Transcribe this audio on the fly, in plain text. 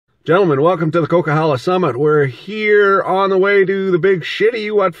Gentlemen, welcome to the Coquihalla Summit. We're here on the way to the Big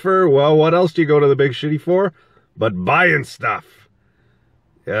Shitty. What for? Well, what else do you go to the Big Shitty for? But buying stuff.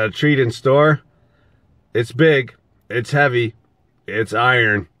 A treat in store. It's big. It's heavy. It's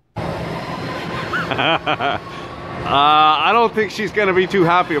iron. I don't think she's going to be too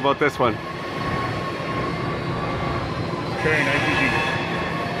happy about this one. Very nice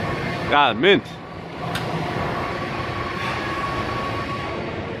easy. Ah, mint.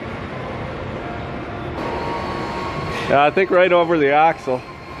 Yeah, I think right over the axle.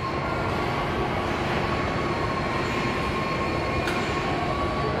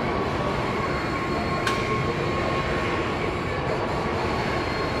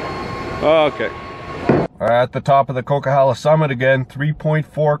 Okay. We're at the top of the Coquihalla Summit again.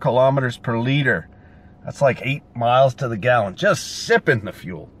 3.4 kilometers per liter. That's like 8 miles to the gallon. Just sipping the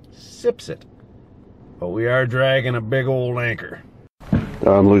fuel. Sips it. But we are dragging a big old anchor.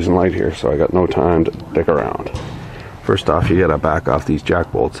 I'm losing light here, so I got no time to dick around. First off, you gotta back off these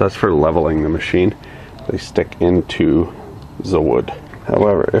jack bolts. That's for leveling the machine. They stick into the wood.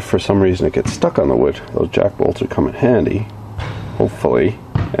 However, if for some reason it gets stuck on the wood, those jack bolts would come in handy, hopefully,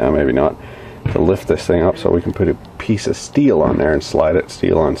 yeah, maybe not, to lift this thing up so we can put a piece of steel on there and slide it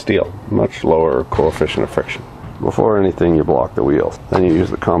steel on steel. Much lower coefficient of friction. Before anything, you block the wheels. Then you use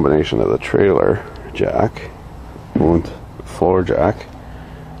the combination of the trailer jack and floor jack,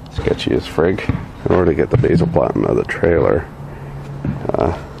 sketchy as frig, in order to get the basal platen of the trailer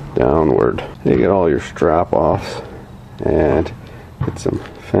downward. You get all your strap offs and get some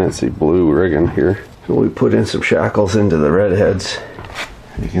fancy blue rigging here. So we put in some shackles into the red heads.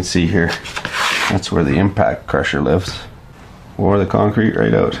 You can see here, that's where the impact crusher lives. Or the concrete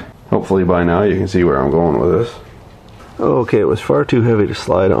right out. Hopefully by now you can see where I'm going with this. Okay, it was far too heavy to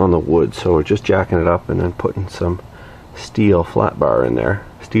slide on the wood, so we're just jacking it up and then putting some steel flat bar in there.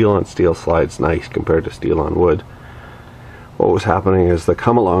 Steel on steel slides nice compared to steel on wood. What was happening is the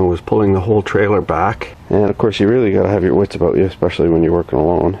come along was pulling the whole trailer back, and of course you really gotta have your wits about you, especially when you're working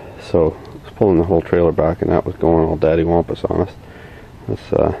alone. So it's pulling the whole trailer back, and that was going all daddy wampus on us.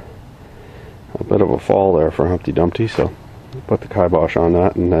 It's a bit of a fall there for Humpty Dumpty, so put the kibosh on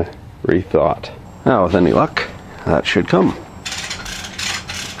that and rethought. Now with any luck, that should come.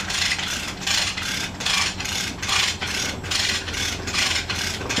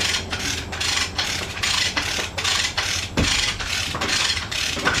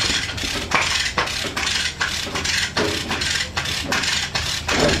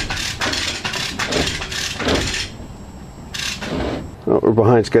 We're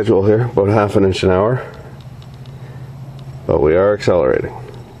behind schedule here, about half an inch an hour, but we are accelerating.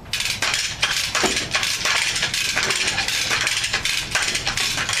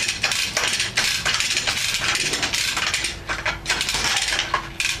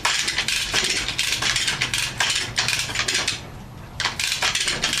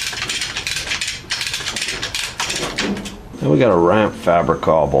 Now we got a ramp fabric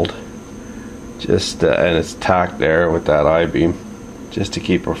cobbled, just and it's tacked there with that I-beam, just to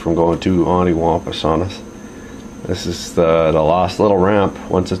keep her from going too auntie-wampus on us. This is the last little ramp.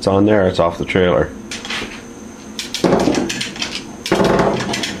 Once it's on there, it's off the trailer.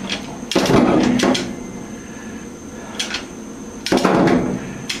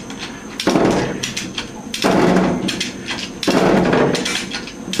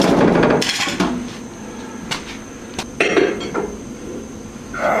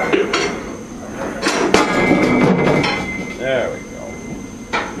 There we go.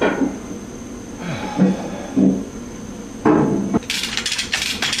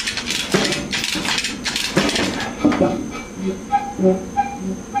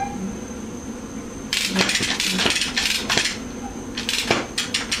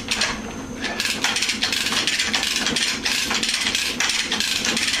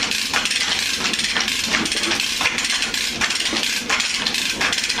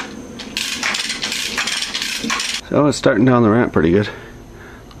 So it's starting down the ramp pretty good.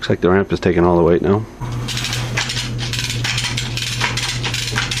 Looks like the ramp is taking all the weight now.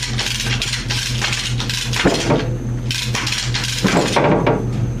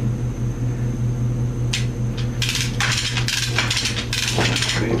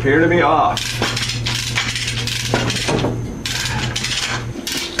 They appear to be off.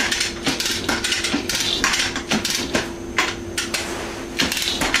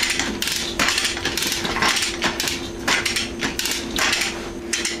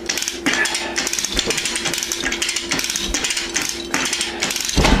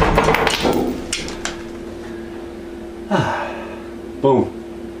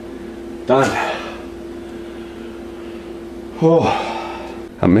 Boom. Done. Oh,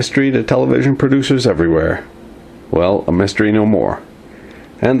 A mystery to television producers everywhere. Well, a mystery no more.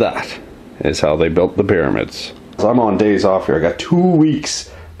 And that is how they built the pyramids. I'm on days off here. I got 2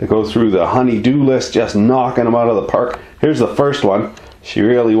 weeks to go through the honey-do list, just knocking them out of the park. Here's the first one. She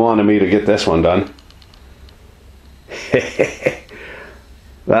really wanted me to get this one done.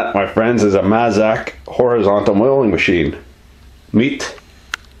 That, my friends, is a Mazak horizontal milling machine. Meet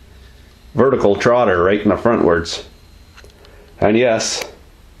vertical trotter right in the frontwards. And yes,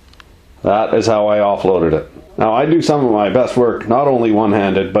 that is how I offloaded it. Now, I do some of my best work not only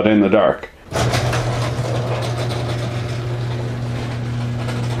one-handed, but in the dark.